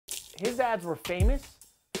His ads were famous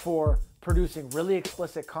for producing really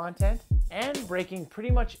explicit content and breaking pretty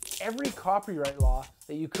much every copyright law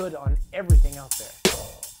that you could on everything out there.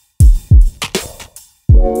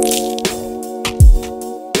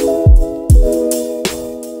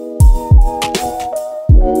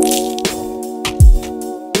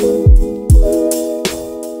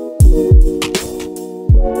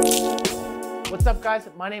 What's up guys,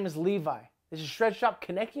 my name is Levi. This is Shred Shop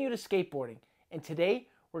connecting you to skateboarding, and today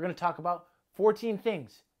we're going to talk about 14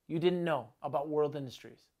 things you didn't know about World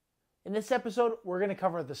Industries. In this episode, we're going to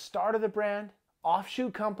cover the start of the brand,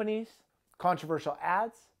 offshoot companies, controversial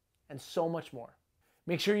ads, and so much more.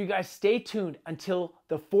 Make sure you guys stay tuned until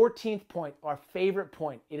the 14th point, our favorite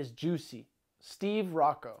point. It is juicy. Steve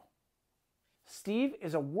Rocco. Steve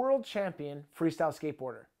is a world champion freestyle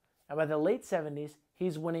skateboarder, and by the late 70s,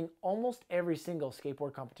 he's winning almost every single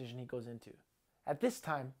skateboard competition he goes into. At this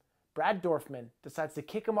time, Brad Dorfman decides to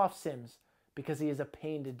kick him off Sims because he is a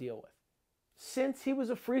pain to deal with. Since he was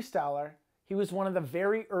a freestyler, he was one of the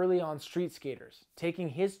very early on street skaters, taking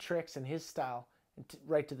his tricks and his style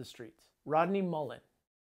right to the streets. Rodney Mullen.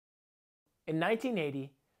 In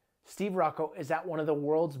 1980, Steve Rocco is at one of the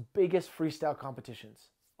world's biggest freestyle competitions,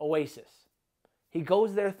 Oasis. He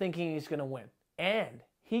goes there thinking he's going to win, and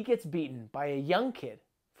he gets beaten by a young kid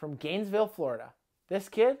from Gainesville, Florida. This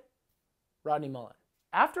kid, Rodney Mullen.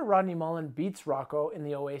 After Rodney Mullen beats Rocco in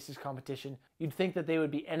the Oasis competition, you'd think that they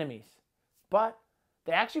would be enemies. But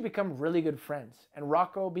they actually become really good friends, and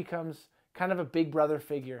Rocco becomes kind of a big brother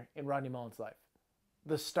figure in Rodney Mullen's life.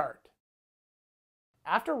 The start.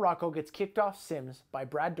 After Rocco gets kicked off Sims by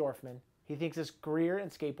Brad Dorfman, he thinks his career in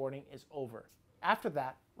skateboarding is over. After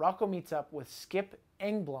that, Rocco meets up with Skip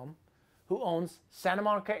Engblom, who owns Santa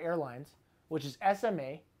Monica Airlines, which is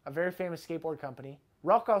SMA, a very famous skateboard company.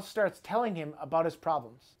 Rocco starts telling him about his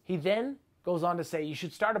problems. He then goes on to say you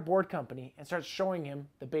should start a board company and starts showing him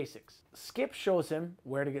the basics. Skip shows him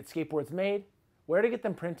where to get skateboards made, where to get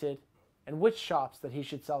them printed, and which shops that he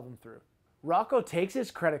should sell them through. Rocco takes his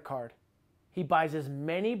credit card. He buys as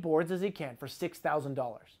many boards as he can for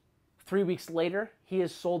 $6,000. 3 weeks later, he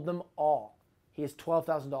has sold them all. He has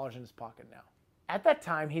 $12,000 in his pocket now. At that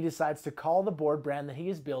time, he decides to call the board brand that he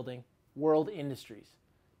is building World Industries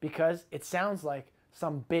because it sounds like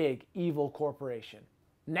some big evil corporation.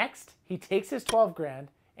 Next, he takes his 12 grand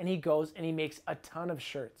and he goes and he makes a ton of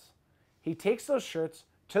shirts. He takes those shirts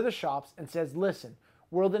to the shops and says, listen,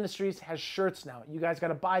 World Industries has shirts now. You guys got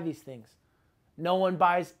to buy these things. No one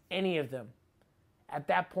buys any of them. At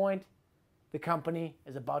that point, the company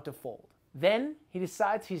is about to fold. Then he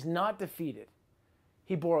decides he's not defeated.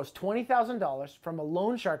 He borrows $20,000 from a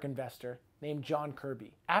loan shark investor named John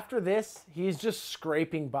Kirby. After this, he is just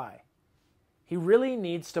scraping by. He really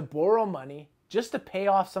needs to borrow money just to pay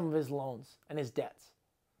off some of his loans and his debts.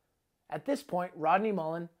 At this point, Rodney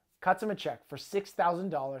Mullen cuts him a check for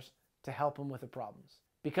 $6,000 to help him with the problems.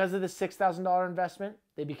 Because of this $6,000 investment,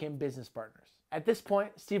 they became business partners. At this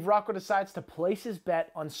point, Steve Rocco decides to place his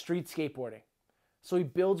bet on street skateboarding. So he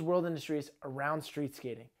builds World Industries around street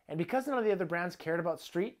skating. And because none of the other brands cared about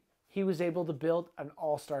street, he was able to build an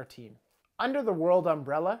all-star team. Under the World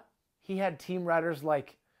umbrella, he had team riders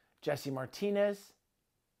like Jesse Martinez,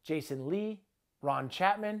 Jason Lee, Ron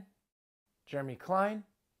Chapman, Jeremy Klein,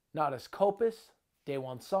 Nadas Kopis,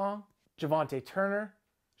 Daewon Song, Jovontae Turner,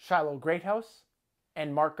 Shiloh Greathouse,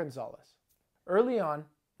 and Mark Gonzalez. Early on,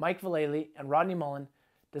 Mike Vallely and Rodney Mullen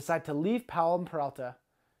decide to leave Powell and Peralta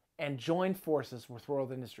and join forces with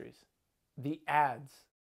World Industries. The ads.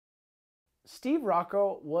 Steve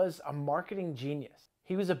Rocco was a marketing genius.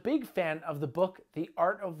 He was a big fan of the book The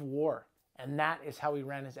Art of War, and that is how he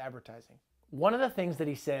ran his advertising. One of the things that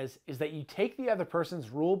he says is that you take the other person's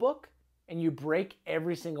rule book and you break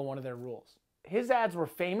every single one of their rules. His ads were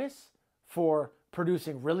famous for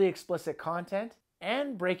producing really explicit content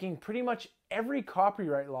and breaking pretty much every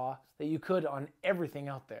copyright law that you could on everything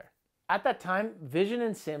out there. At that time, Vision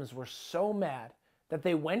and Sims were so mad that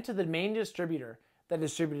they went to the main distributor that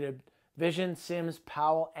distributed Vision, Sims,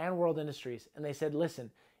 Powell, and World Industries, and they said, listen,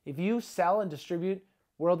 if you sell and distribute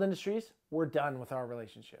World Industries, we're done with our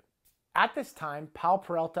relationship. At this time, Powell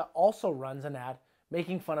Peralta also runs an ad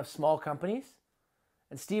making fun of small companies,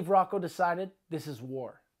 and Steve Rocco decided this is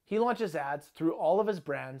war. He launches ads through all of his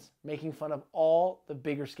brands, making fun of all the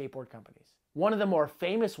bigger skateboard companies. One of the more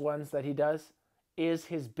famous ones that he does is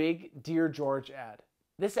his big Dear George ad.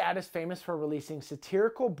 This ad is famous for releasing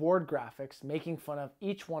satirical board graphics making fun of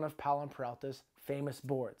each one of Powell and Peralta's famous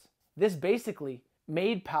boards. This basically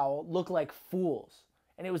made Powell look like fools,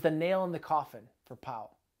 and it was the nail in the coffin for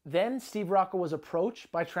Powell. Then Steve Rocco was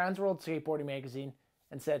approached by Transworld Skateboarding magazine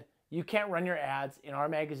and said, You can't run your ads in our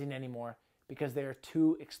magazine anymore because they are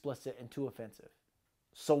too explicit and too offensive.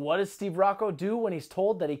 So what does Steve Rocco do when he's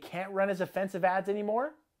told that he can't run his offensive ads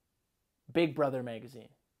anymore? Big Brother magazine.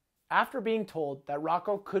 After being told that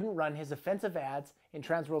Rocco couldn't run his offensive ads in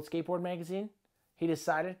Trans World Skateboard magazine, he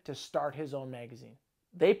decided to start his own magazine.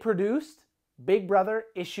 They produced Big Brother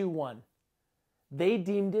issue 1. They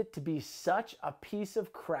deemed it to be such a piece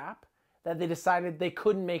of crap that they decided they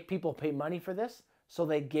couldn't make people pay money for this, so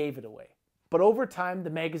they gave it away. But over time, the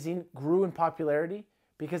magazine grew in popularity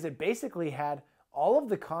because it basically had all of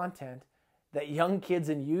the content that young kids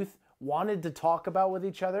and youth wanted to talk about with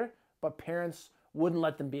each other, but parents wouldn't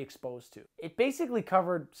let them be exposed to. It basically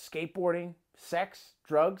covered skateboarding, sex,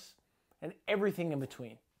 drugs, and everything in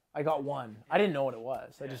between. I got one. I didn't know what it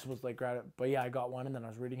was. I just was like, but yeah, I got one, and then I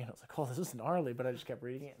was reading it. I was like, oh, this is gnarly, but I just kept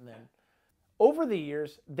reading it. And then over the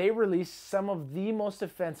years, they released some of the most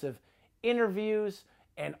offensive interviews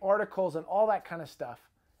and articles and all that kind of stuff.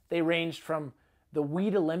 They ranged from the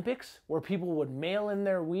Weed Olympics, where people would mail in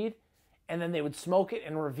their weed, and then they would smoke it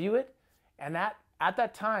and review it. And at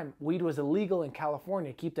that time, weed was illegal in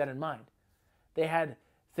California. Keep that in mind. They had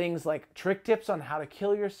things like trick tips on how to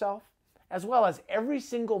kill yourself, as well as every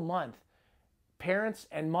single month, parents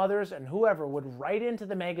and mothers and whoever would write into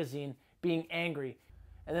the magazine being angry,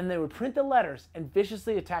 and then they would print the letters and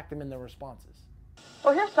viciously attack them in their responses.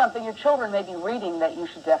 Well, here's something your children may be reading that you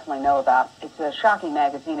should definitely know about. It's a shocking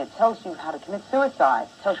magazine. It tells you how to commit suicide.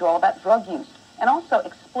 It tells you all about drug use, and also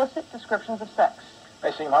explicit descriptions of sex. It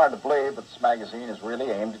may seem hard to believe, but this magazine is really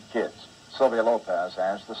aimed at kids. Sylvia Lopez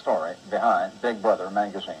has the story behind Big Brother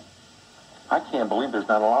magazine. I can't believe there's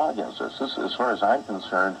not a law against this. This, as far as I'm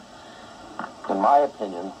concerned, in my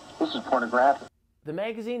opinion, this is pornographic. The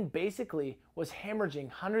magazine basically was hemorrhaging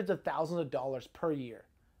hundreds of thousands of dollars per year.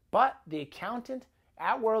 But the accountant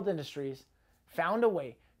at World Industries found a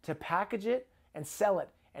way to package it and sell it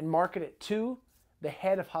and market it to the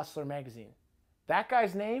head of Hustler magazine. That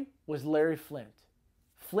guy's name was Larry Flynt.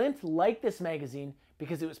 Flynt liked this magazine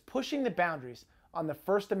because it was pushing the boundaries on the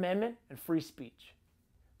First Amendment and free speech.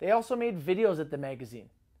 They also made videos at the magazine.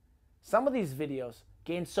 Some of these videos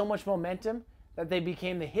gained so much momentum that they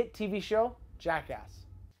became the hit TV show Jackass.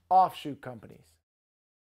 Offshoot companies.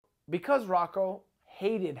 Because Rocco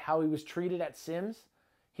hated how he was treated at Sims,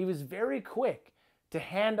 he was very quick to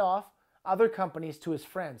hand off other companies to his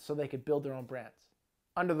friends so they could build their own brands.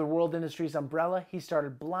 Under the World Industries umbrella, he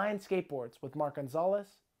started Blind Skateboards with Mark Gonzalez,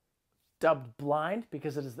 dubbed Blind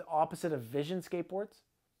because it is the opposite of Vision Skateboards,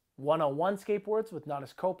 101 Skateboards with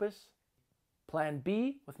Natas Kopis, Plan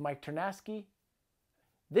B with Mike Ternasky.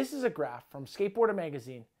 This is a graph from Skateboarder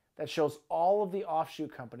magazine that shows all of the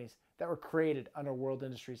offshoot companies that were created under World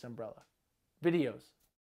Industries umbrella. Videos.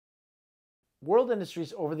 World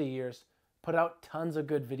Industries over the years put out tons of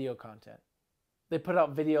good video content. They put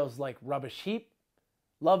out videos like Rubbish Heap,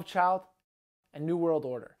 Love Child, and New World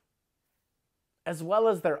Order. As well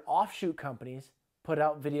as their offshoot companies put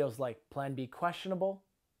out videos like Plan B Questionable,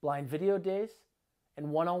 Blind Video Days,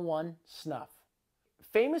 and 101 Snuff.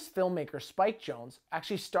 Famous filmmaker Spike Jonze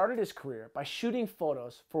actually started his career by shooting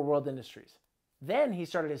photos for World Industries. Then he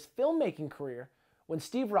started his filmmaking career when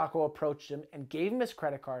Steve Rocco approached him and gave him his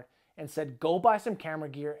credit card and said, go buy some camera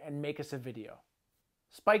gear and make us a video.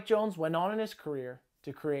 Spike Jonze went on in his career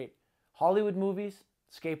to create Hollywood movies,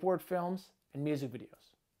 skateboard films, and music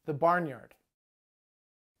videos. The Barnyard.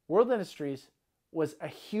 World Industries was a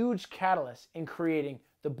huge catalyst in creating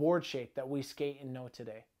the board shape that we skate and know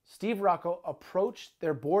today. Steve Rocco approached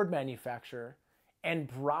their board manufacturer and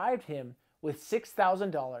bribed him with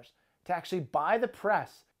 $6,000 to actually buy the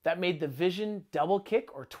press that made the Vision double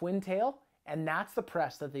kick or twin tail, and that's the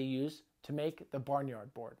press that they use to make the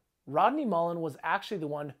Barnyard board. Rodney Mullen was actually the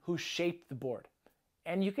one who shaped the board,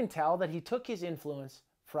 and you can tell that he took his influence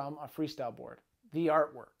from a freestyle board. The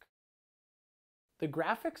artwork. The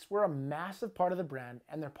graphics were a massive part of the brand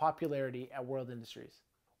and their popularity at World Industries.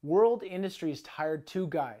 World Industries hired two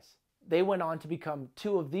guys. They went on to become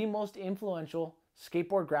two of the most influential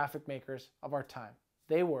skateboard graphic makers of our time.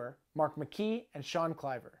 They were Mark McKee and Sean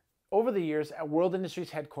Cliver. Over the years at World Industries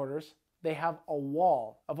headquarters, they have a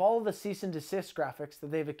wall of all of the cease and desist graphics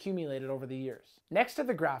that they've accumulated over the years. Next to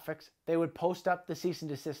the graphics, they would post up the cease and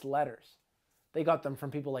desist letters. They got them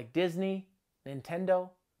from people like Disney, Nintendo,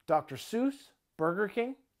 Dr. Seuss, Burger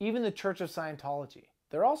King, even the Church of Scientology.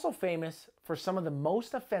 They're also famous for some of the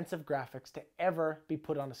most offensive graphics to ever be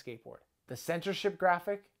put on a skateboard. The censorship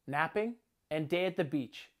graphic, napping, and Day at the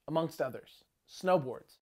Beach, amongst others.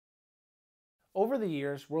 Snowboards. Over the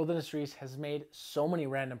years, World Industries has made so many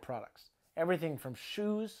random products. Everything from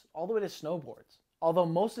shoes all the way to snowboards. Although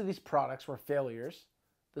most of these products were failures,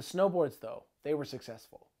 The snowboards, though, they were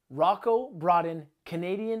successful. Rocco brought in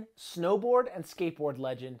Canadian snowboard and skateboard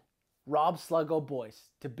legend Rob Sluggo Boyce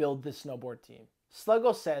to build this snowboard team.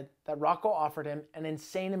 Sluggo said that Rocco offered him an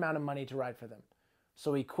insane amount of money to ride for them,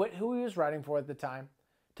 so he quit who he was riding for at the time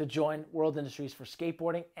to join World Industries for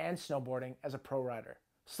skateboarding and snowboarding as a pro rider.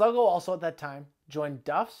 Sluggo also at that time joined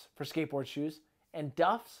Duff's for skateboard shoes and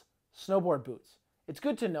Duff's snowboard boots. It's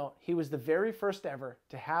good to note he was the very first ever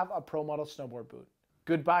to have a pro model snowboard boot.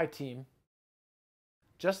 Goodbye, team.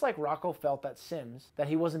 Just like Rocco felt at Sims that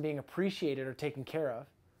he wasn't being appreciated or taken care of,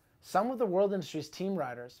 some of the World Industries team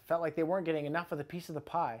riders felt like they weren't getting enough of the piece of the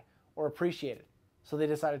pie or appreciated, so they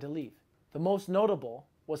decided to leave. The most notable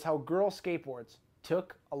was how Girl Skateboards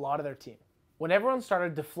took a lot of their team. When everyone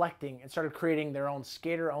started deflecting and started creating their own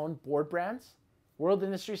skater-owned board brands, World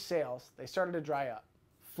Industries sales, they started to dry up.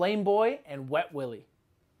 Flame Boy and Wet Willie.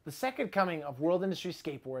 The second coming of World Industries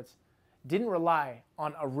skateboards didn't rely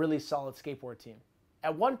on a really solid skateboard team.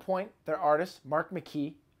 At one point, their artist, Mark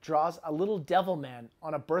McKee, draws a little devil man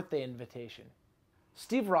on a birthday invitation.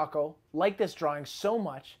 Steve Rocco liked this drawing so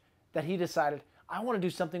much that he decided, I want to do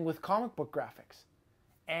something with comic book graphics.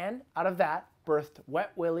 And out of that, birthed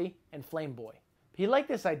Wet Willie and Flame Boy. He liked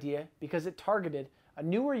this idea because it targeted a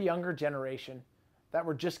newer, younger generation that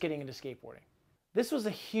were just getting into skateboarding. This was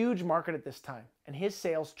a huge market at this time, and his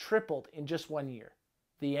sales tripled in just 1 year.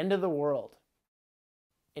 The end of the world.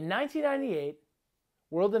 In 1998,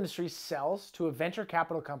 World Industries sells to a venture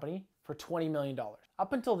capital company for $20 million.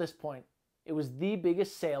 Up until this point, it was the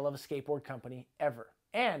biggest sale of a skateboard company ever.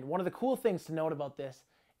 And one of the cool things to note about this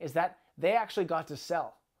is that they actually got to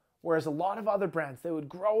sell. Whereas a lot of other brands, they would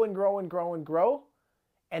grow and grow and grow and grow,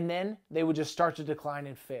 and then they would just start to decline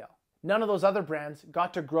and fail. None of those other brands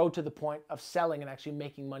got to grow to the point of selling and actually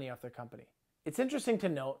making money off their company. It's interesting to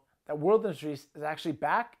note that World Industries is actually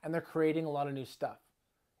back and they're creating a lot of new stuff.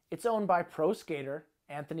 It's owned by pro skater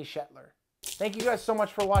Anthony Shetler. Thank you guys so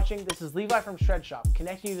much for watching. This is Levi from Shred Shop,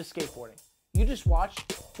 connecting you to skateboarding. You just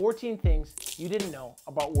watched 14 things you didn't know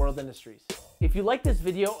about World Industries. If you like this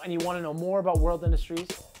video and you want to know more about World Industries,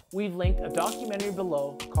 we've linked a documentary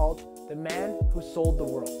below called The Man Who Sold the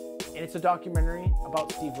World, and it's a documentary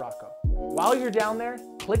about Steve Rocco. While you're down there,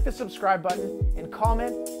 click the subscribe button and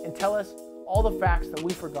comment and tell us all the facts that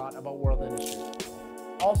we forgot about World Industries.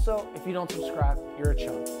 Also, if you don't subscribe, you're a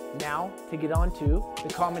chump. Now, to get on to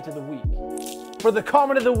the comment of the week. For the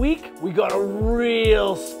comment of the week, we got a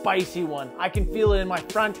real spicy one. I can feel it in my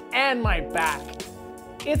front and my back.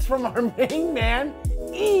 It's from our main man,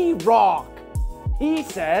 E-Rock. He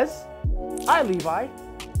says, "Hi Levi,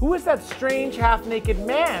 who is that strange half-naked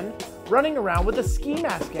man running around with a ski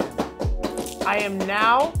mask on? I am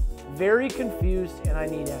now very confused and I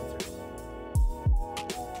need answers.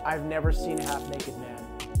 I've never seen a half-naked man.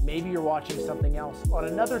 Maybe you're watching something else on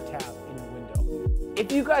another tab in your window.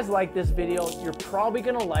 If you guys like this video, you're probably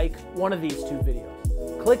gonna like one of these two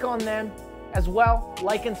videos. Click on them as well,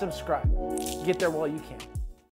 like and subscribe. Get there while you can.